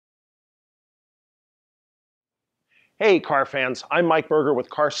Hey car fans, I'm Mike Berger with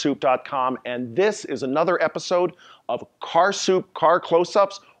CarSoup.com, and this is another episode of CarSoup Car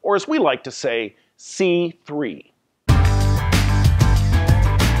Closeups, or as we like to say, C3.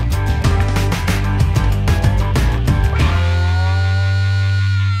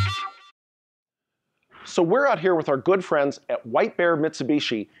 So we're out here with our good friends at White Bear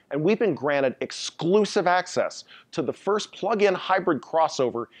Mitsubishi, and we've been granted exclusive access to the first plug-in hybrid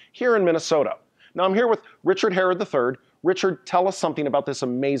crossover here in Minnesota. Now I'm here with Richard Herod III. Richard, tell us something about this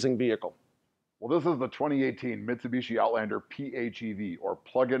amazing vehicle. Well, this is the 2018 Mitsubishi Outlander PHEV, or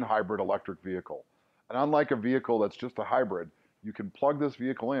plug-in hybrid electric vehicle. And unlike a vehicle that's just a hybrid, you can plug this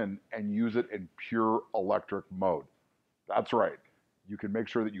vehicle in and use it in pure electric mode. That's right. You can make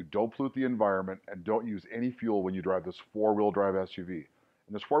sure that you don't pollute the environment and don't use any fuel when you drive this four-wheel drive SUV.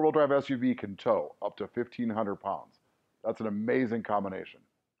 And this four-wheel drive SUV can tow up to 1,500 pounds. That's an amazing combination.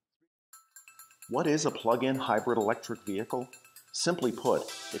 What is a plug-in hybrid electric vehicle? Simply put,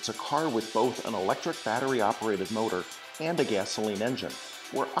 it's a car with both an electric battery-operated motor and a gasoline engine,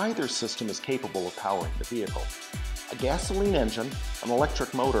 where either system is capable of powering the vehicle. A gasoline engine, an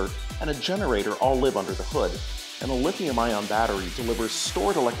electric motor, and a generator all live under the hood, and a lithium-ion battery delivers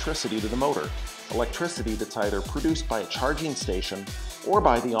stored electricity to the motor, electricity that's either produced by a charging station or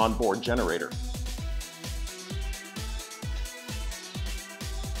by the onboard generator.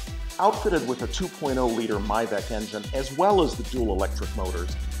 Outfitted with a 2.0-liter MyVec engine as well as the dual electric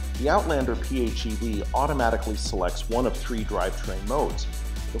motors, the Outlander PHEV automatically selects one of three drivetrain modes: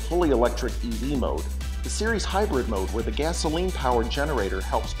 the fully electric EV mode, the series hybrid mode where the gasoline-powered generator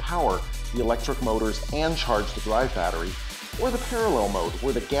helps power the electric motors and charge the drive battery, or the parallel mode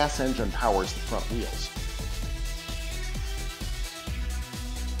where the gas engine powers the front wheels.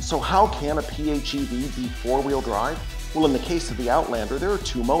 So how can a PHEV be four-wheel drive? Well, in the case of the Outlander, there are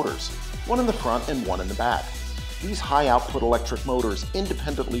two motors, one in the front and one in the back. These high-output electric motors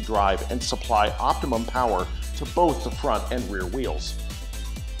independently drive and supply optimum power to both the front and rear wheels.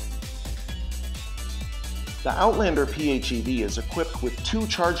 The Outlander PHEV is equipped with two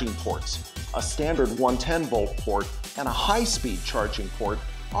charging ports, a standard 110-volt port and a high-speed charging port,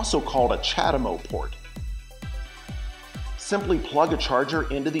 also called a CHAdeMO port. Simply plug a charger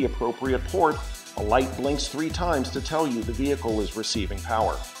into the appropriate port. A light blinks 3 times to tell you the vehicle is receiving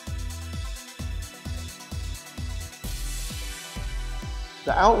power.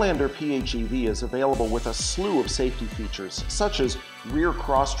 The Outlander PHEV is available with a slew of safety features such as rear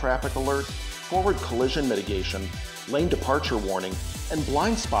cross-traffic alert, forward collision mitigation, lane departure warning, and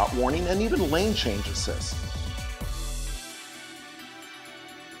blind spot warning, and even lane change assist.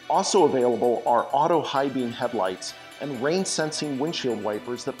 Also available are auto high beam headlights and rain-sensing windshield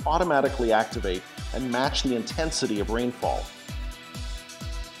wipers that automatically activate and match the intensity of rainfall.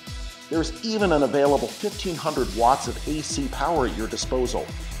 There's even an available 1,500 watts of AC power at your disposal,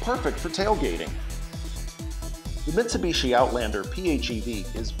 perfect for tailgating. The Mitsubishi Outlander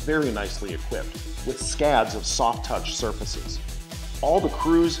PHEV is very nicely equipped with SCADs of soft-touch surfaces. All the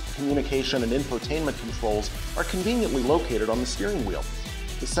cruise, communication, and infotainment controls are conveniently located on the steering wheel.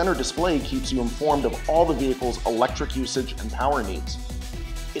 The center display keeps you informed of all the vehicle's electric usage and power needs.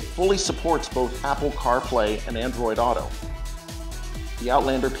 It fully supports both Apple CarPlay and Android Auto. The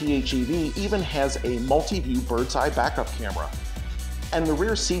Outlander PHEV even has a multi-view bird's-eye backup camera. And the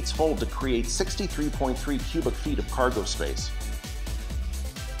rear seats fold to create 63.3 cubic feet of cargo space.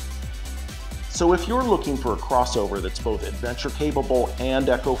 So if you're looking for a crossover that's both adventure-capable and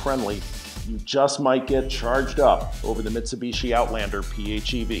eco-friendly, you just might get charged up over the Mitsubishi Outlander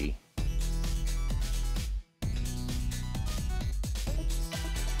PHEV.